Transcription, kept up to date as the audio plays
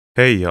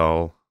Hey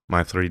y'all,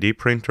 my 3D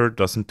printer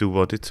doesn't do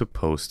what it's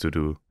supposed to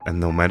do, and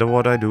no matter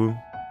what I do,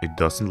 it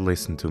doesn't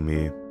listen to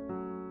me.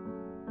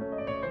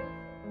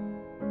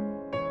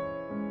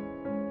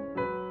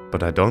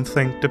 But I don't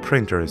think the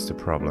printer is the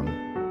problem.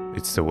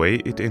 It's the way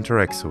it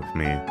interacts with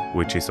me,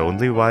 which is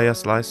only via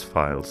slice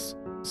files.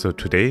 So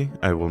today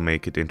I will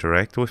make it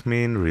interact with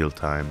me in real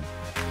time.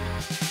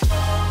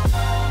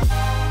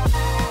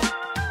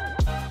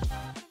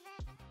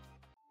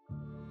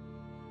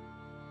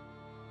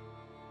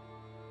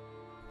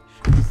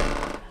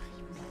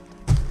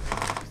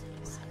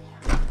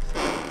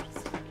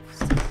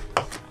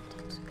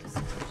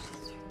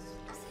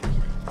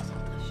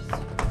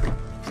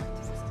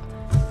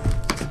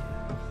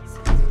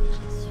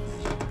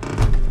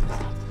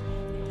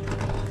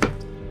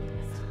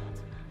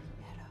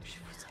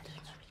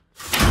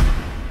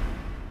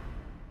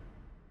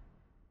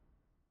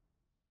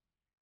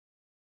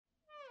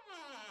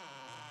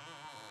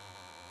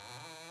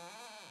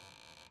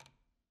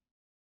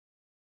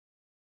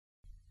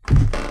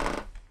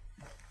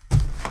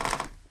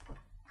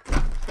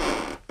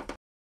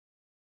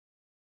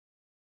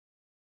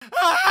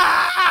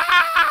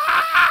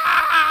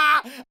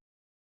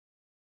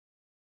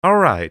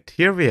 Alright,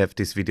 here we have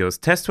this video's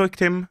test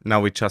victim.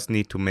 Now we just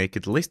need to make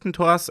it listen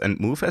to us and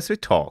move as we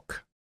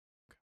talk.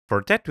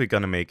 For that we're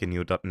gonna make a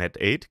new .NET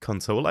 8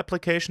 console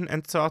application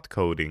and start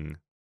coding.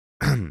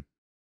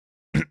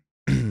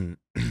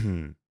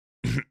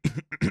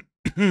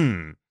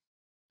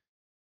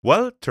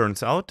 Well,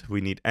 turns out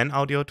we need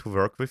N-audio to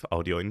work with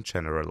audio in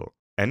general.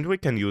 And we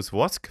can use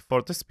WASC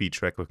for the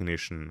speech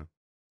recognition.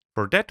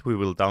 For that we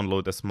will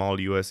download a small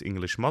US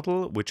English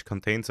model which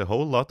contains a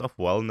whole lot of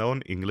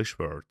well-known English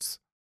words.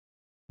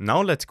 Now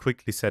let's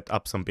quickly set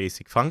up some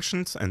basic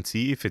functions and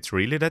see if it's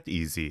really that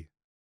easy.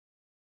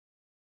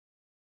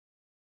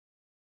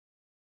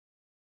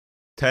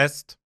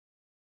 Test.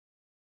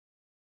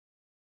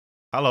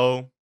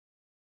 Hello.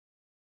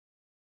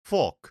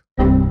 Fork.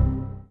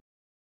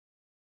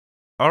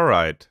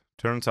 Alright,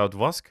 turns out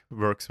WASC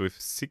works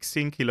with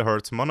 16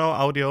 kHz mono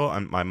audio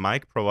and my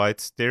mic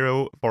provides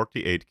stereo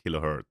 48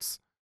 kHz.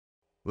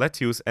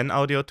 Let's use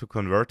N-audio to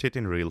convert it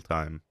in real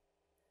time.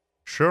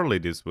 Surely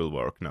this will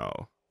work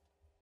now.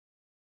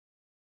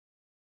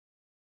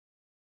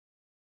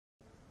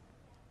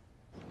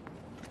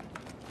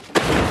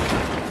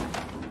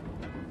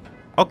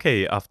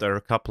 Okay, after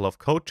a couple of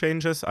code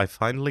changes, I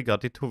finally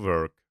got it to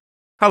work.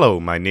 Hello,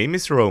 my name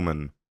is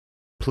Roman.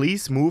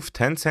 Please move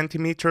 10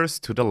 centimeters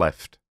to the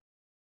left.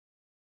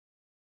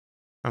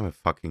 I'm a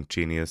fucking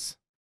genius.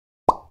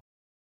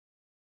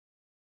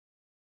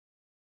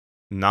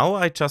 Now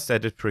I just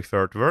added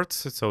preferred words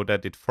so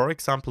that it, for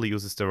example,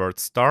 uses the word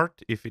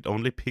start if it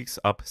only picks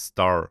up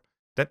star.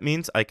 That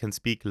means I can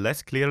speak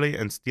less clearly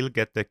and still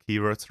get the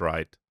keywords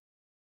right.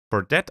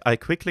 For that, I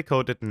quickly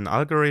coded an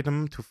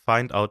algorithm to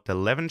find out the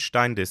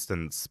Levenshtein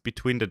distance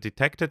between the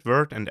detected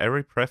word and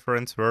every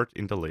preference word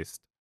in the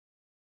list.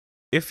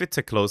 If it's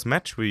a close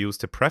match, we use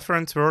the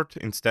preference word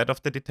instead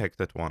of the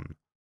detected one.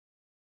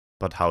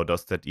 But how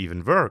does that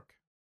even work?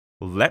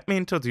 Let me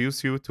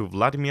introduce you to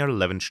Vladimir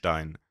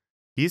Levenshtein.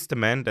 He's the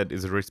man that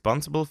is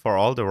responsible for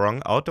all the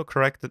wrong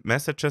autocorrected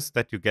messages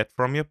that you get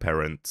from your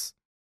parents.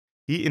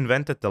 He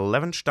invented the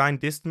Levenshtein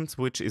distance,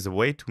 which is a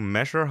way to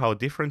measure how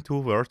different two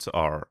words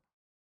are.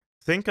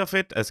 Think of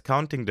it as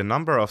counting the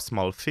number of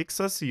small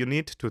fixes you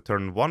need to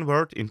turn one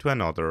word into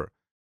another.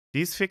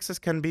 These fixes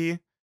can be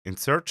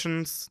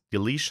insertions,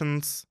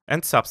 deletions,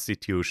 and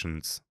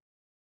substitutions.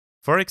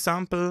 For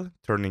example,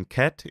 turning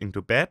cat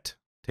into bed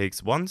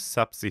takes one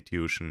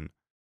substitution.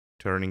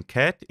 Turning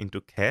cat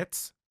into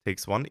cats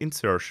takes one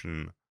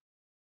insertion.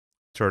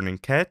 Turning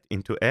cat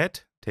into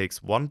add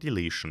takes one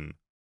deletion.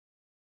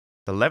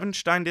 The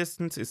Levenshtein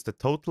distance is the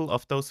total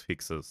of those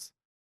fixes.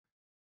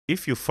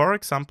 If you, for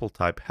example,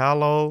 type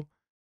hello,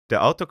 the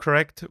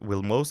autocorrect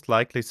will most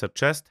likely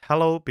suggest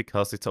hello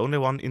because it's only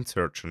one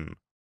insertion.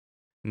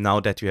 Now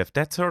that you have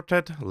that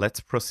sorted,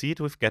 let's proceed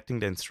with getting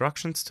the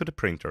instructions to the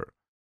printer.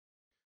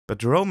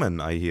 But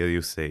Roman, I hear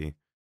you say,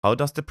 how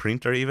does the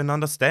printer even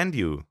understand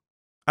you?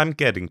 I'm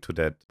getting to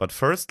that, but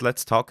first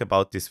let's talk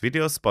about this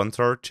video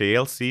sponsor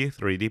JLC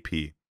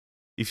 3DP.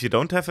 If you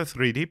don't have a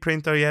 3D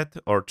printer yet,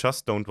 or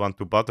just don't want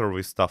to bother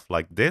with stuff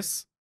like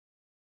this,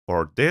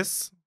 or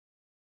this,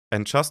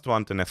 and just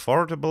want an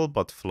affordable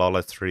but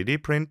flawless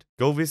 3D print,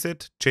 go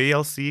visit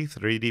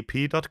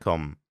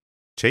jlc3dp.com.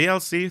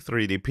 JLC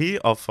 3DP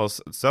offers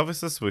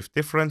services with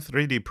different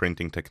 3D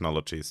printing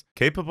technologies,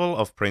 capable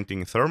of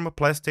printing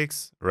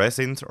thermoplastics,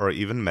 resins, or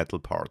even metal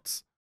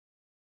parts.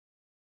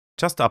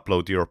 Just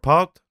upload your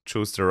part,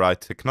 choose the right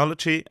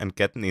technology, and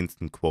get an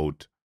instant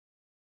quote.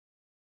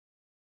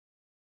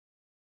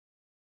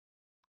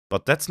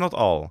 But that's not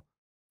all.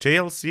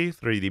 JLC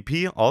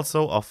 3DP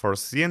also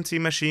offers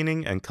CNC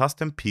machining and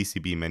custom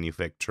PCB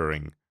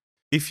manufacturing.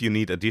 If you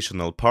need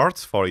additional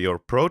parts for your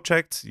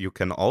projects, you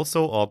can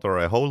also order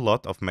a whole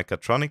lot of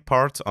mechatronic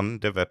parts on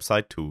the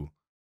website too.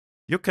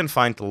 You can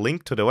find the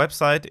link to the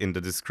website in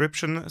the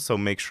description, so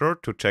make sure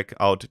to check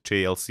out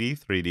JLC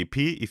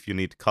 3DP if you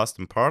need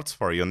custom parts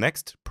for your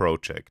next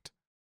project.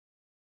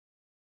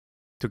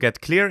 To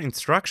get clear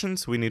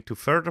instructions, we need to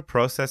further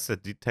process the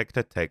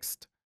detected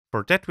text.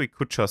 For that, we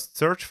could just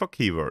search for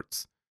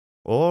keywords,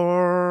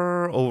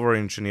 or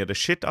over-engineer the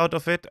shit out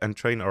of it and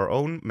train our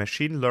own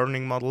machine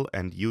learning model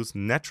and use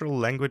natural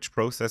language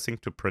processing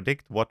to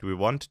predict what we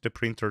want the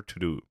printer to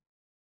do.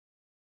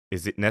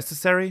 Is it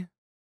necessary?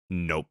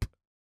 Nope.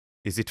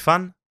 Is it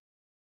fun?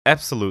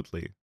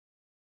 Absolutely.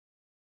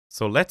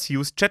 So let's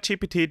use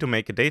ChatGPT to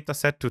make a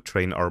dataset to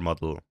train our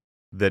model.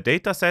 The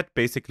dataset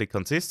basically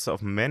consists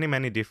of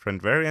many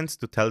different variants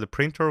to tell the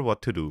printer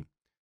what to do.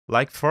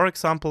 Like for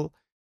example,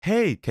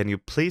 hey, can you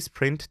please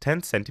print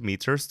 10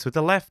 centimeters to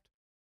the left?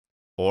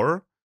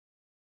 Or,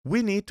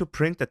 we need to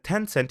print a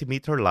 10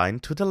 centimeter line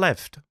to the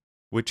left,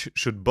 which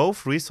should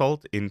both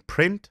result in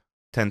print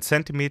 10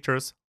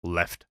 centimeters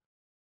left.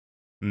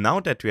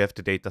 Now that we have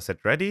the dataset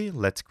ready,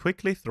 let's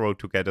quickly throw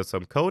together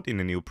some code in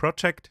a new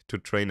project to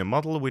train a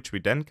model which we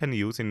then can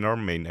use in our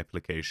main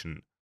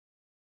application.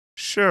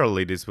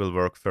 Surely this will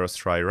work first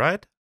try,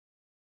 right?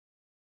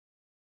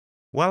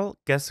 Well,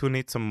 guess who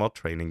needs some more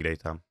training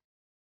data?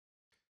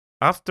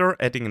 After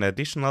adding an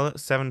additional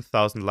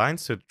 7,000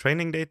 lines to the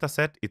training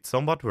dataset, it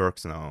somewhat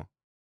works now.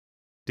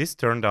 This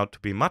turned out to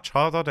be much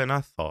harder than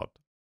I thought.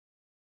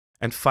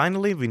 And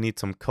finally, we need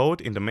some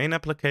code in the main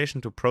application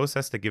to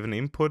process the given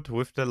input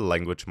with the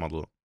language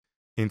model.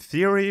 In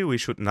theory, we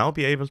should now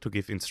be able to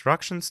give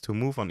instructions to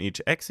move on each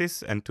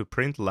axis and to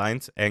print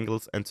lines,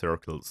 angles and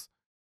circles.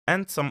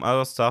 And some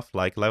other stuff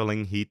like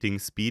leveling, heating,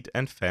 speed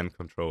and fan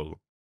control.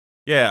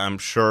 Yeah, I'm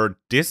sure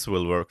this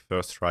will work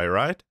first try,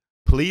 right?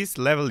 Please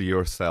level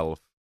yourself.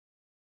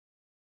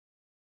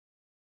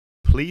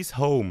 Please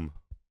home.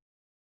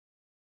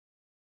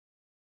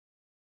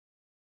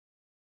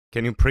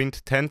 Can you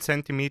print 10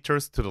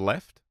 centimeters to the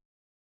left?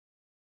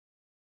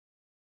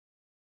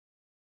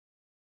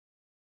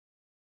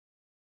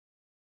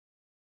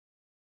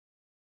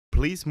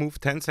 Please move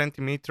 10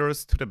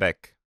 centimeters to the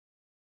back.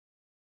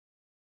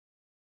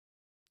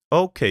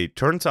 Okay,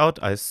 turns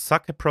out I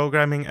suck at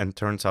programming and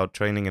turns out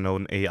training an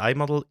own AI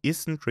model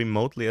isn't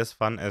remotely as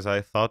fun as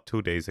I thought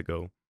 2 days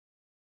ago.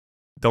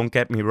 Don't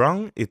get me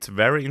wrong, it's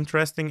very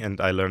interesting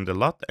and I learned a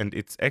lot and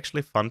it's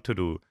actually fun to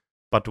do.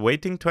 But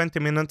waiting 20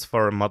 minutes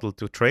for a model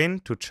to train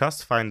to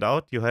just find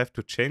out you have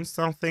to change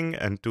something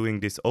and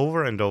doing this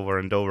over and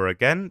over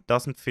again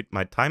doesn't fit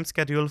my time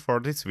schedule for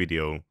this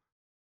video.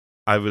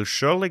 I will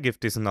surely give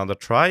this another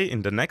try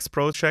in the next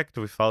project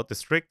without a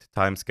strict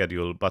time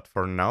schedule, but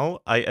for now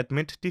I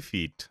admit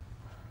defeat.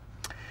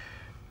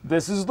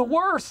 This is the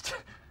worst!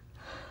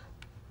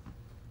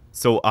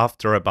 So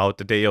after about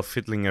a day of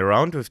fiddling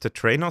around with the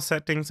trainer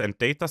settings and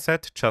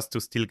dataset just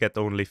to still get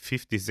only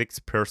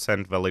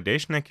 56%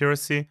 validation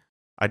accuracy,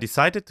 I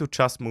decided to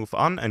just move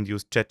on and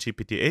use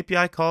ChatGPT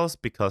API calls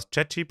because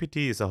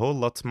ChatGPT is a whole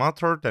lot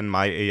smarter than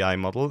my AI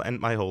model and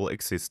my whole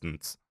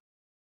existence.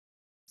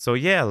 So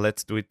yeah,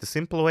 let's do it the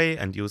simple way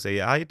and use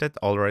AI that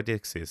already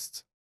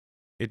exists.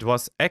 It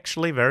was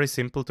actually very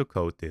simple to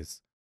code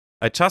this.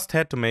 I just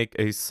had to make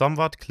a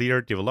somewhat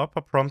clear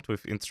developer prompt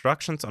with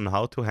instructions on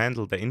how to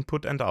handle the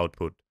input and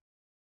output.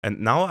 And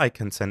now I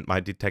can send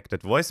my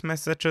detected voice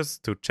messages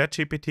to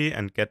ChatGPT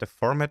and get a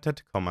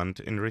formatted command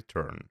in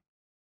return.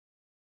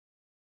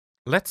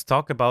 Let's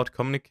talk about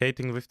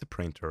communicating with the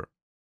printer.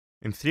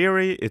 In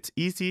theory, it's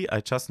easy, I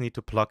just need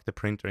to plug the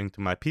printer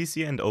into my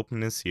PC and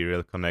open a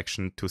serial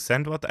connection to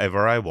send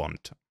whatever I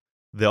want.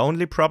 The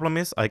only problem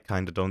is I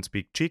kinda don't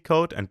speak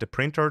G-code and the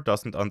printer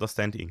doesn't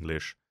understand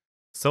English.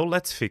 So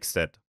let's fix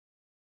that.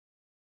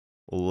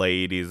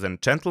 Ladies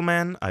and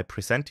gentlemen, I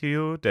present to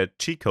you the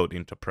G-code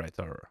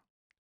interpreter.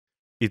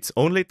 Its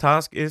only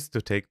task is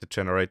to take the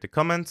generated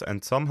comments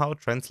and somehow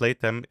translate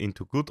them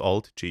into good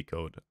old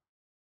G-code.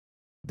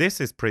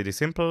 This is pretty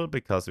simple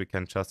because we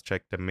can just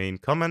check the main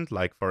comment,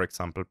 like for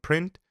example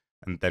print,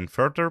 and then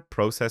further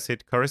process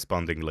it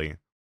correspondingly.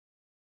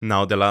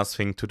 Now the last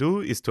thing to do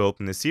is to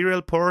open a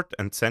serial port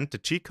and send the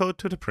G-code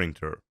to the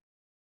printer.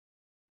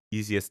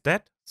 Easy as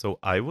that, so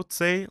I would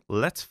say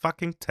let's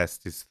fucking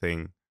test this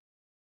thing.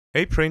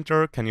 Hey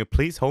printer, can you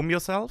please home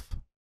yourself?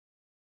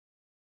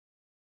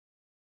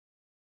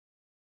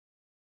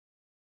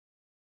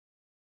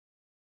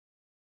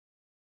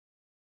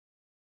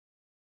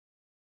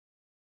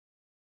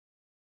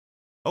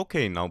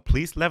 Okay, now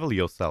please level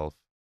yourself.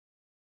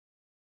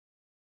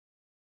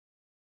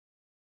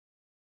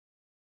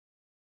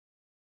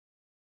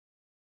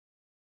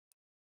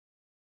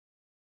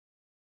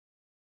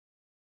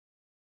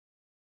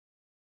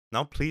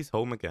 Now please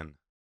home again.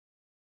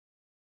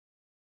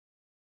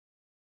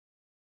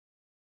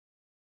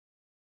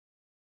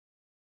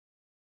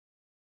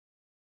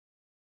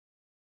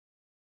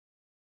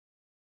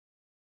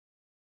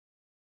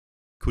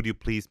 Could you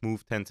please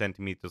move 10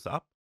 centimeters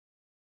up?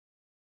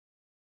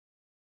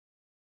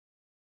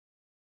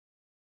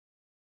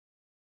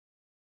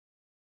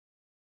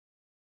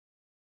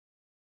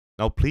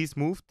 Now please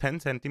move 10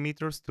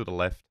 centimeters to the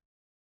left.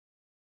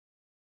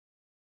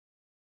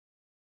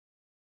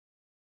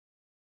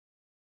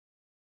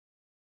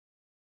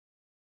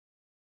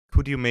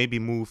 Could you maybe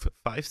move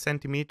 5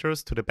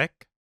 centimeters to the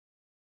back?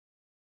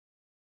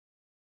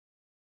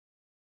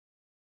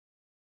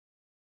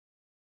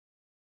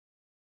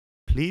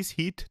 Please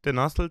heat the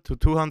nozzle to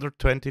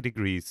 220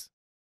 degrees.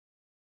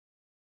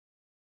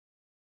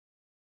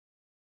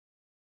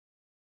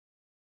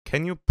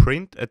 Can you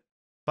print a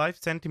 5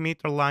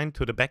 centimeter line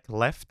to the back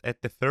left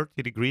at the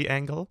 30-degree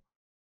angle?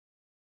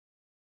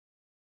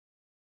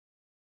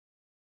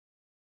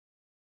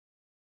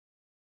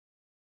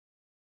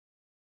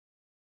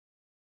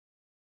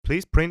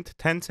 Please print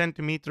 10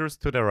 centimeters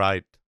to the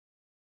right.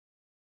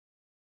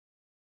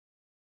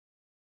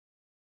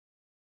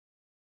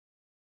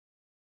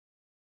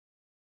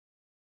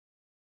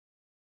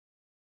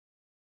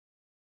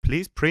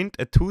 Please print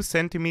a 2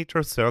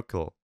 centimeter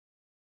circle.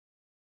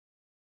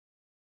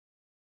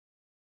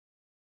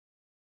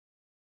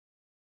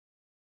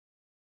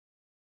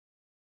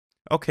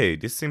 Okay,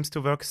 this seems to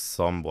work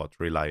somewhat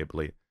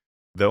reliably.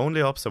 The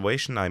only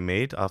observation I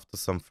made after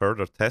some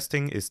further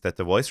testing is that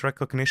the voice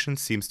recognition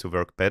seems to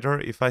work better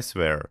if I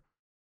swear.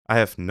 I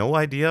have no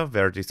idea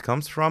where this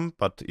comes from,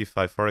 but if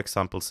I, for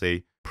example,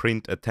 say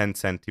print a 10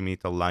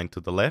 centimeter line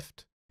to the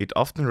left, it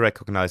often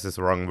recognizes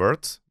wrong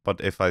words, but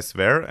if I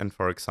swear and,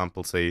 for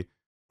example, say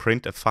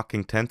print a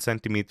fucking 10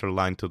 centimeter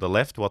line to the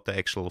left, what the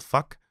actual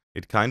fuck,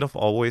 it kind of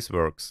always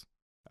works.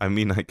 I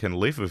mean, I can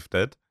live with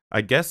that. I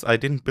guess I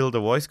didn't build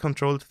a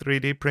voice-controlled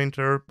 3D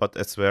printer, but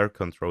a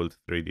swear-controlled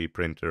 3D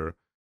printer,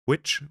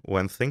 which,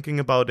 when thinking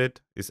about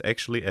it, is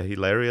actually a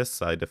hilarious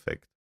side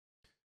effect.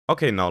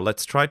 Okay, now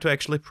let's try to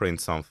actually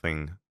print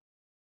something.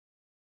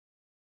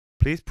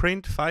 Please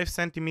print 5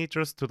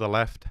 centimeters to the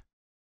left.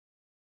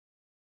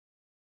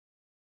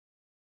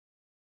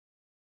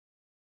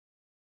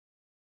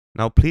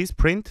 Now please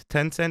print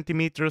 10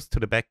 centimeters to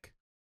the back.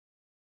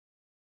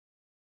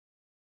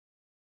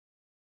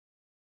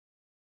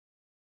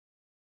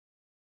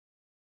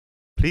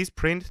 Please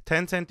print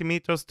 10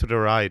 centimeters to the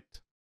right.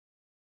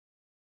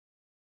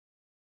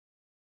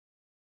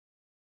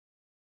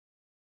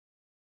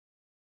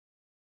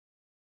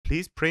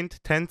 Please print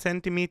 10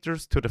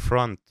 centimeters to the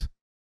front.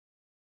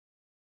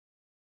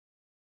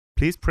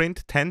 Please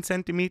print 10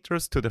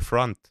 centimeters to the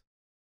front.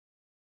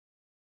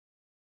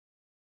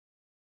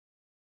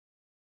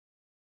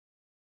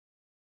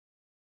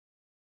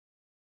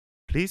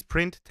 Please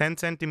print 10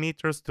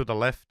 centimeters to the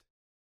left.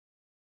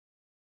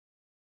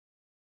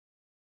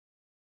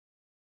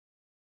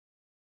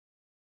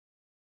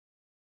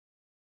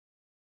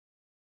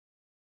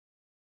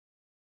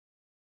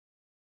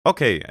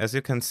 Okay, as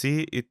you can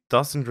see, it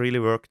doesn't really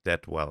work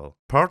that well.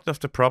 Part of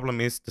the problem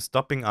is the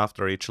stopping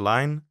after each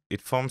line.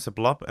 It forms a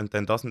blob and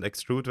then doesn't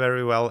extrude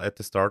very well at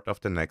the start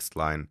of the next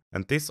line.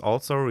 And this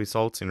also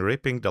results in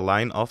ripping the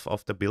line off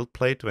of the build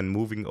plate when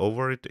moving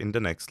over it in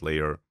the next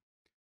layer.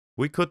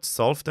 We could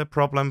solve the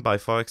problem by,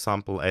 for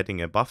example,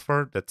 adding a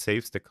buffer that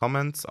saves the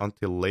comments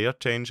until layer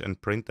change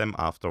and print them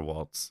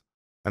afterwards.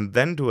 And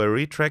then do a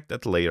retract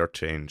at layer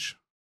change.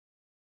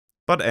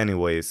 But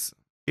anyways,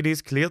 it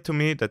is clear to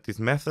me that this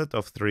method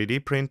of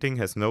 3D printing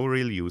has no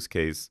real use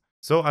case,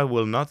 so I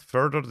will not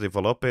further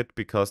develop it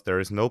because there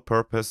is no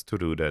purpose to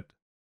do that.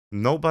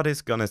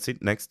 Nobody's gonna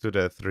sit next to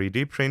the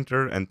 3D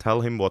printer and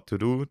tell him what to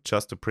do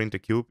just to print a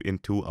cube in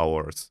 2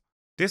 hours.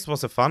 This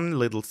was a fun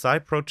little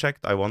side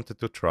project I wanted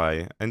to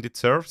try, and it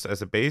serves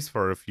as a base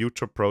for a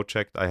future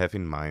project I have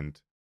in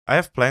mind. I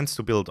have plans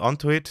to build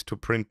onto it to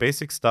print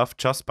basic stuff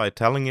just by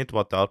telling it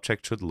what the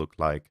object should look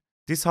like.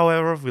 This,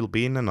 however, will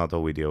be in another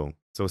video.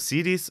 So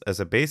see this as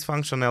a base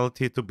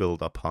functionality to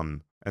build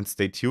upon, and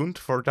stay tuned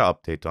for the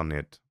update on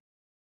it.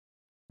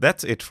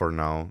 That's it for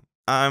now.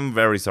 I'm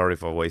very sorry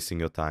for wasting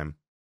your time.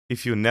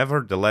 If you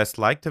nevertheless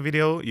liked the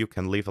video, you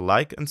can leave a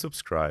like and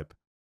subscribe.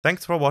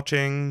 Thanks for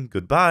watching,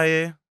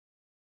 goodbye!